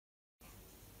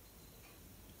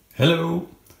Hello!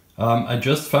 I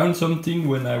just found something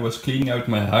when I was cleaning out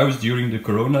my house during the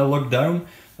Corona lockdown.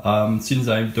 Since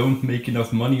I don't make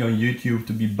enough money on YouTube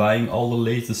to be buying all the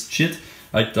latest shit,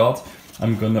 I thought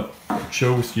I'm gonna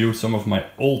show you some of my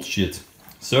old shit.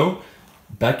 So,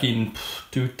 back in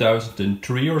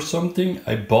 2003 or something,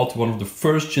 I bought one of the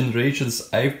first generation's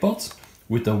iPods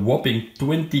with a whopping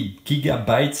 20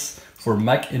 gigabytes for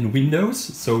Mac and Windows.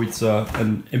 So it's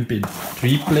an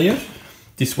MP3 player.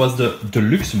 This was the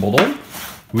deluxe model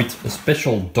with a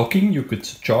special docking. You could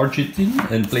charge it in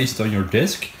and place it on your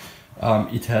desk.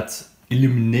 It had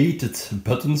illuminated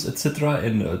buttons, etc.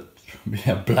 and a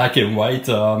black and white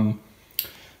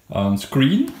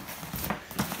screen.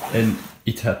 And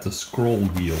it had the scroll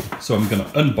wheel. So I'm gonna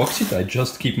unbox it. I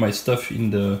just keep my stuff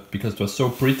in because it was so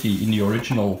pretty in the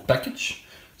original package.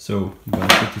 So I'm gonna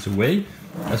put this away.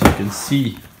 As you can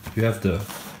see, you have the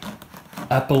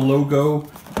Apple logo.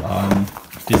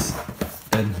 This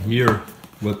and here,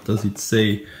 what does it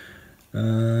say?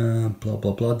 Blah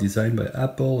blah blah. Designed by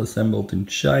Apple, assembled in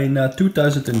China,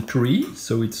 2003.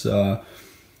 So it's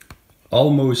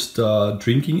almost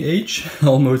drinking age,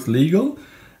 almost legal.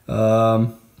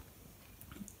 You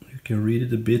can read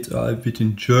it a bit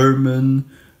in German.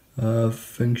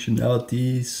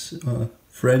 Functionalities,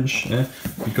 French,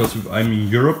 because I'm in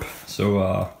Europe.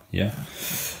 So yeah.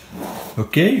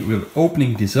 Okay, we're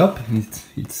opening this up and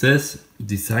it says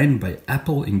designed by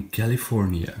Apple in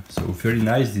California. So very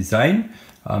nice design.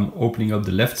 I'm opening up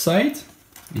the left side.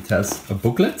 It has a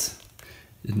booklet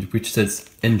which says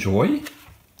enjoy.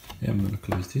 Yeah, I'm gonna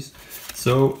close this.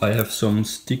 So I have some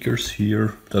stickers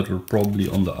here that are probably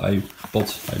on the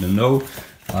iPod, I don't know.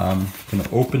 I'm gonna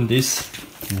open this.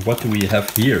 What do we have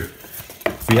here?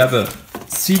 We have a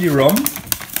CD-ROM.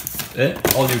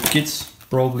 All you kids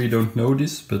probably don't know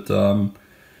this, but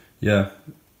yeah,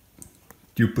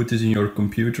 you put this in your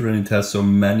computer and it has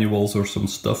some manuals or some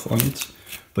stuff on it,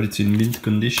 but it's in mint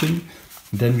condition.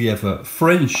 Then we have a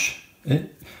French guide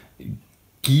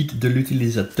de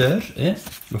l'utilisateur, a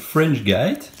French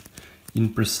guide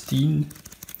in pristine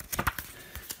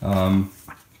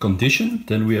condition.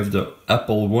 Then we have the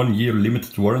Apple 1 year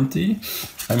limited warranty.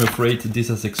 I'm afraid this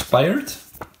has expired.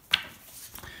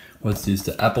 What's this?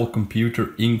 The Apple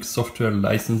Computer Inc. software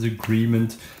license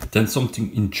agreement. Then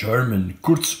something in German.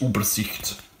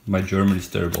 Kurzübersicht. My German is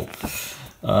terrible.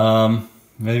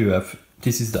 There you have.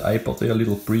 This is the iPod, a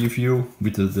little preview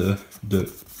with the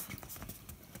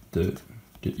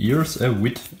ears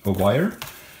with a wire.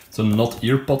 So not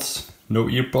earpods, no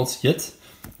earpods yet.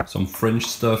 Some French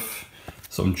stuff,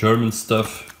 some German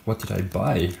stuff. What did I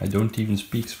buy? I don't even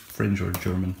speak French or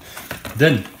German.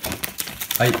 Then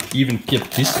I even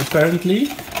kept this apparently.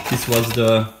 This was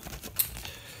the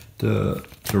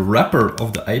wrapper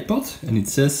of the iPod and it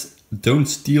says don't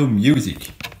steal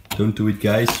music. Don't do it,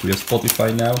 guys. We have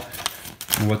Spotify now.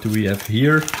 And what do we have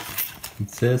here?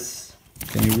 It says,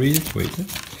 can you read it? Wait.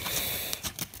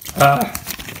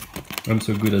 I'm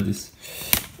so good at this.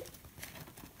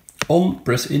 On,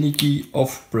 press any key.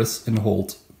 Off, press and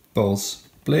hold. Pause,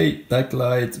 play,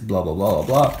 backlight, blah blah blah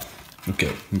blah.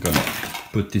 Okay, I'm gonna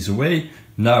put this away.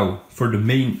 Now, for the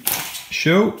main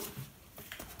show,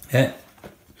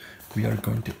 we are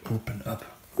going to open up.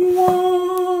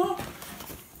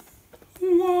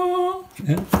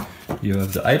 You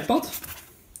have the iPod.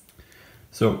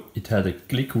 So it had a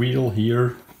click wheel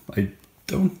here. I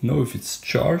don't know if it's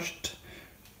charged.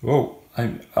 Whoa,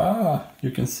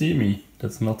 you can see me.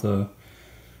 That's not a,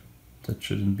 that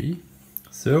shouldn't be.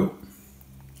 So,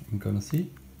 I'm gonna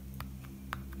see.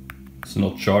 It's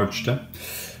not charged.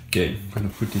 Okay, I'm gonna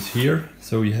put this here.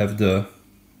 So you have the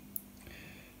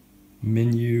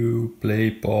menu, play,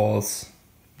 pause,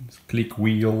 click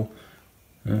wheel,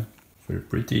 very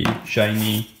pretty,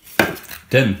 shiny.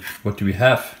 Then what we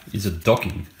have is a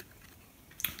docking.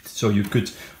 So you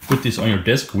could put this on your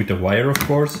desk with a wire, of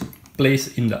course, place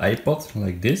in the iPod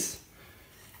like this.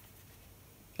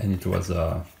 And it was,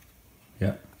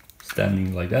 yeah,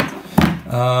 standing like that.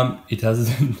 It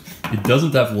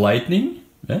doesn't have lightning.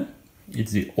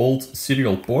 It's the old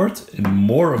serial port, and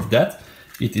more of that,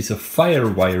 it is a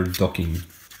firewire docking.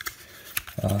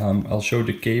 I'll show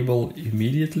the cable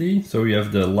immediately. So you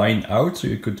have the line out, so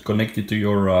you could connect it to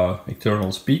your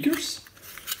external speakers.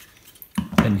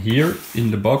 And here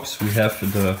in the box we have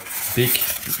the big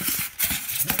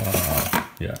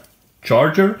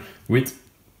charger with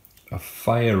a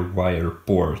firewire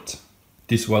port.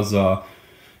 This was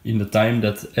in the time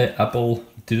that Apple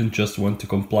didn't just want to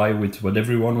comply with what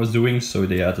everyone was doing, so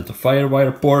they added a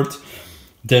firewire port.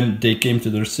 Then they came to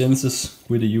their senses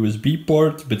with a USB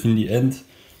port, but in the end,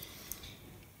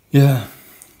 yeah,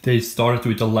 they started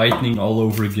with the lightning all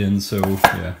over again. So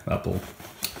yeah, Apple,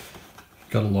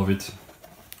 gotta love it.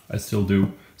 I still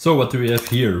do. So what do we have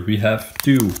here? We have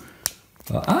two.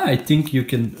 I think you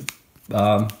can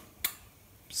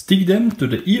stick them to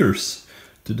the ears,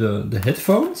 to the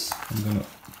headphones. I'm gonna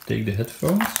take the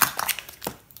headphones.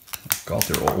 God,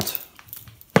 they're old.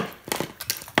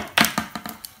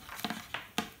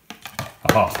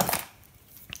 Aha.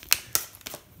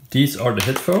 These are the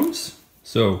headphones.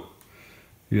 So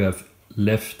you have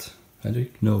left, I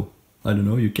don't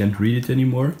know, you can't read it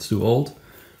anymore, it's too old.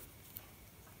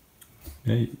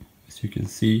 Okay, as you can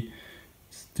see,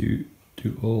 it's too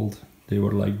old. They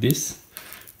were like this.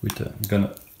 With I'm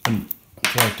gonna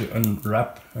try to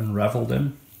unravel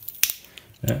them.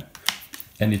 Yeah.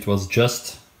 And it was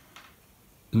just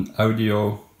an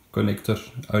audio connector,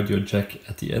 audio jack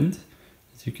at the end,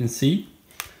 as you can see.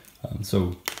 So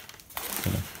I'm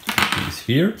gonna put these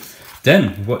here.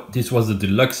 Then this was the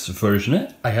deluxe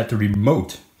version. I had the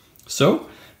remote. So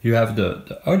you have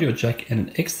the audio jack and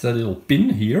an extra little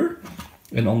pin here.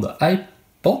 And on the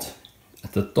iPod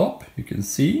at the top, you can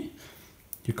see,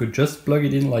 you could just plug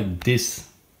it in like this.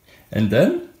 And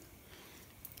then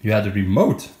you had a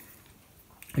remote,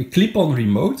 a clip-on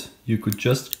remote. You could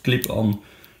just clip on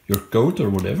your coat or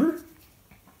whatever.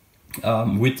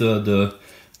 With the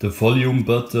volume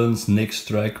buttons, next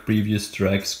track, previous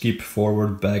track, skip,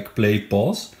 forward, back, play,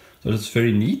 pause. So that's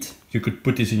very neat. You could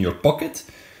put this in your pocket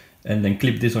and then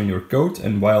clip this on your coat.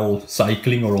 And while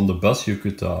cycling or on the bus, you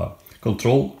could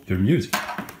control your music.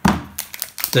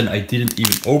 Then I didn't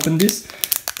even open this.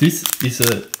 This is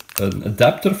an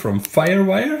adapter from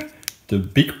Firewire, the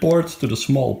big port to the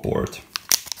small port.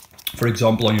 For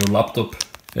example, on your laptop,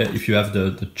 if you have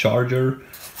the charger,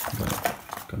 I'm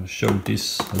gonna show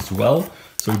this as well.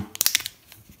 So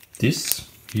this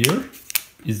here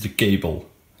is the cable.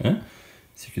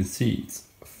 As you can see, it's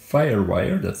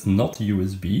Firewire, that's not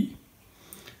USB.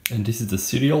 And this is the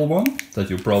serial one that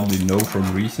you probably know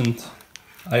from recent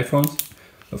iPhones,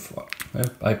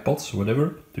 iPods,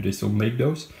 whatever. Do they still make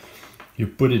those? You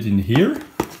put it in here,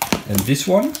 and this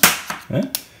one,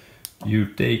 you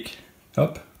take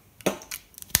up,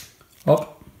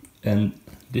 and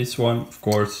this one, of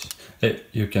course,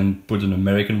 you can put an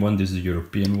American one. This is a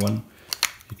European one.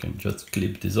 You can just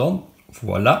clip this on,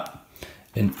 voila.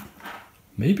 And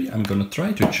maybe I'm gonna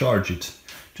try to charge it.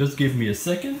 Just give me a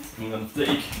second. I'm gonna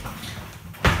take.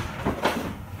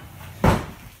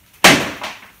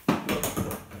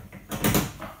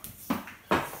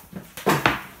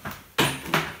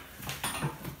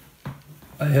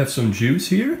 I have some juice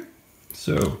here.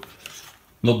 So,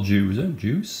 not juice,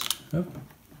 juice. Yep.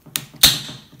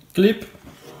 Clip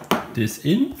this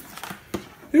in.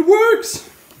 It works!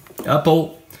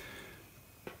 Apple.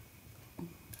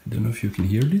 I don't know if you can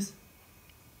hear this.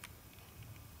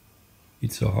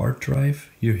 It's a hard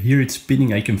drive. You hear it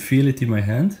spinning, I can feel it in my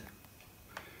hand.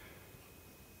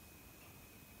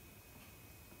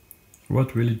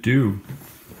 What will it do?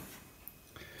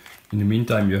 In the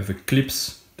meantime, you have a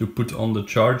clips to put on the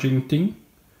charging thing.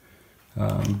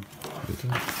 On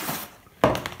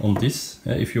this,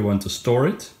 if you want to store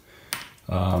it.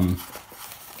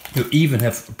 You even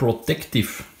have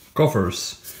protective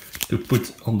covers to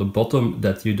put on the bottom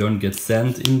that you don't get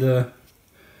sand in the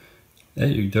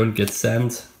you don't get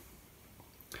sand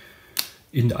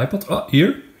in the iPod. Oh,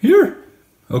 here.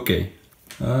 Okay,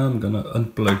 I'm gonna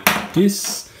unplug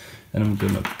this and I'm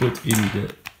gonna put in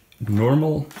the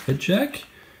normal head jack.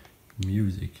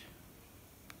 Music.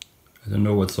 I don't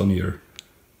know what's on here.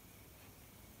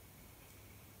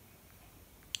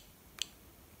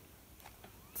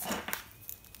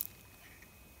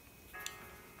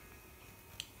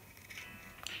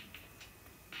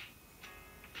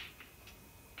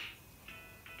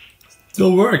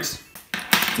 Still works.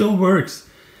 Still works.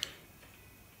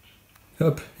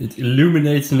 Yep, it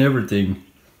illuminates and everything.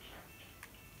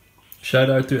 Shout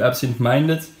out to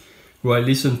JsmJanssens, who I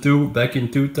listened to back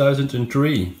in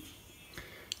 2003.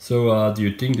 So do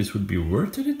you think this would be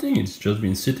worth anything? It's just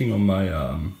been sitting on my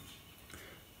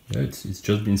it's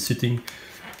just been sitting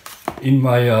in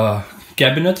my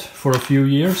cabinet for a few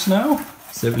years now,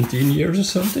 17 years or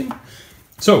something.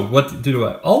 So what do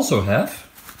I also have?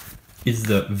 It's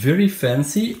the very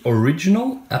fancy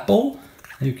original Apple.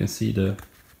 You can see the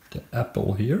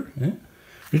Apple here.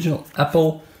 Original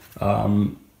Apple.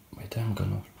 Wait, I'm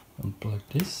gonna unplug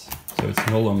this so it's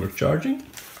no longer charging.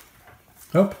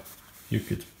 Up, you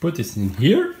could put this in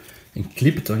here and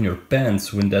clip it on your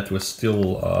pants when that was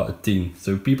still a thing,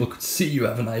 so people could see you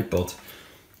have an iPod.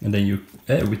 And then you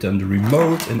with the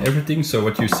remote and everything. So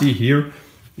what you see here,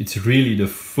 it's really the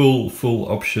full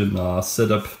option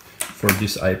setup for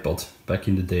this iPod. back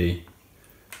in the day.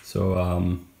 So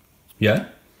yeah,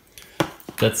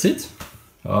 that's it.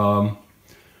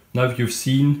 Now if you've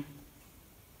seen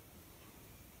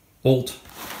old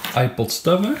iPod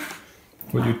stuff,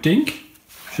 what do you think?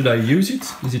 Should I use it?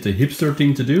 Is it a hipster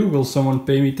thing to do? Will someone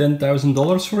pay me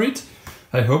 $10,000 for it?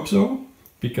 I hope so,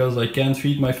 because I can't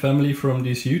feed my family from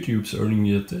these YouTubes earning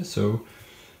it. So,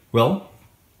 well,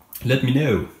 let me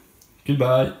know.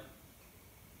 Goodbye.